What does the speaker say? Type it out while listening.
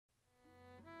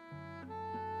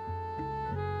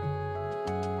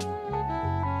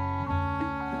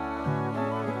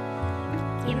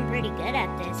pretty good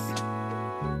at this.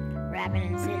 Rapping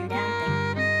and sitting down thing.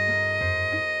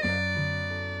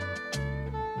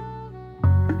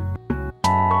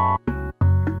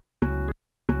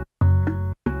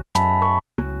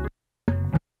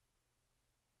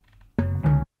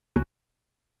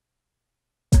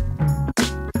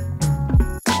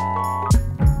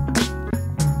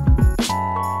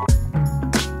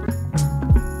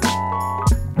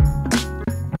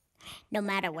 No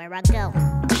matter where I go,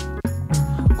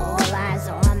 all eyes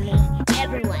are on me.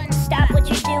 Everyone, stop what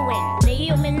you're doing. The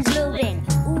humans moving.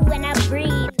 Ooh, when I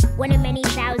breathe, one of many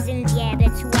thousands, yeah,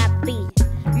 that's who I be.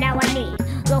 Now I need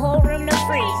the whole room to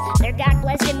freeze. They're God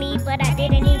blessing me, but I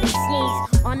didn't even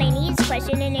sneeze. On my knees,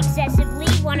 questioning excessively.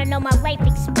 Wanna know my life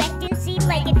expectancy,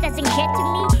 like it doesn't get to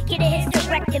me. Get a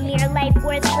hysterectomy or life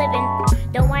worth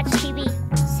living. Don't watch TV,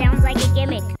 sounds like a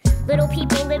gimmick. Little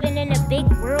people living in a big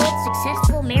world,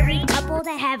 successful married couple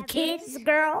that have kids,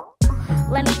 girl.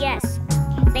 Let me guess,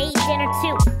 they eat dinner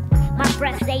too. My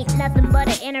breath ain't nothing but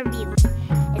an interview.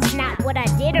 It's not what I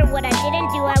did or what I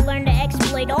didn't do. I learned to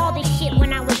exploit all this shit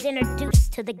when I was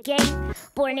introduced to the game.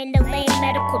 Born into lame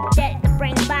medical debt. The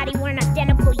brain and body weren't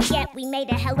identical yet. We made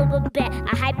a hell of a bet,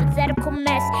 a hypothetical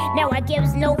mess. Now I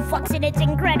gives no fucks and it's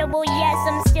incredible. Yes,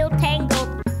 I'm still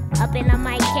tangled up in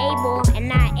my cable and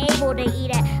not able to eat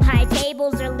at high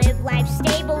tables or live life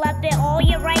stable. I bit all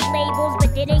your right labels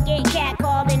but didn't get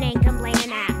catcalled and ain't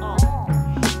complaining at all.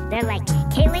 They're like,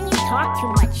 Kalyn, you talk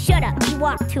too much. Shut up, you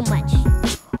walk too much.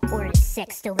 Or is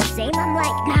sex still the same? I'm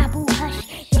like, nah, boo,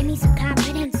 hush. Give me some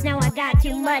confidence, now I got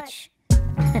too much.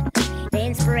 The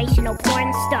inspirational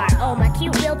porn star. Oh, my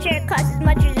cute wheelchair costs as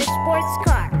much as a sports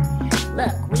car.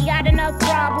 Look, we got enough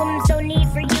problems, no need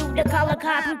for you to call a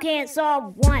cop who can't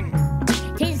solve one.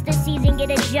 Tis the season, get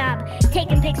a job.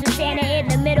 Taking pics with Santa in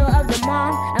the middle of the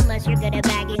mall. Unless you're good at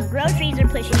bagging groceries or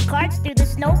pushing carts through the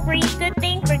snow freeze. Good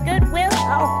thing for goodwill,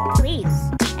 oh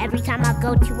please. Every time I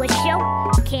go to a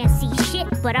show, can't see shit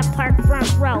but I park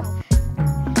front row.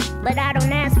 But I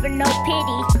don't ask for no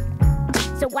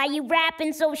pity. So why you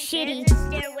rapping so shitty?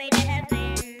 Stairway to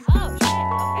heaven. Oh shit,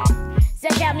 okay. So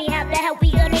tell me how the hell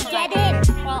we gonna get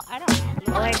in? Well, I don't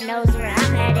know. Lord knows where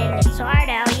I'm heading. It's hard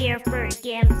out here for a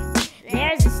Gimp.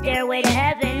 There's a stairway to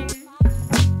heaven.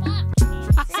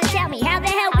 So tell me how the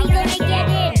hell we gonna get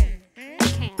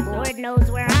in? Lord knows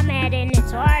where I'm heading.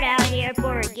 It's hard out here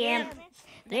for a Gimp.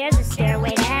 There's a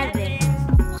stairway to heaven.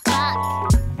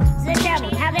 So tell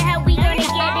me how the hell we gonna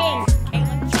get in?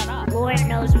 Lord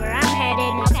knows where I'm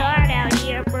heading. It's hard out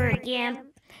here for a Gimp.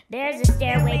 There's a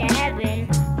stairway to heaven.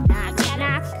 Knock,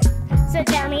 knock. So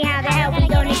tell me how the hell we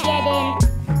gonna get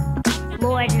in?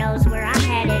 Lord knows where I'm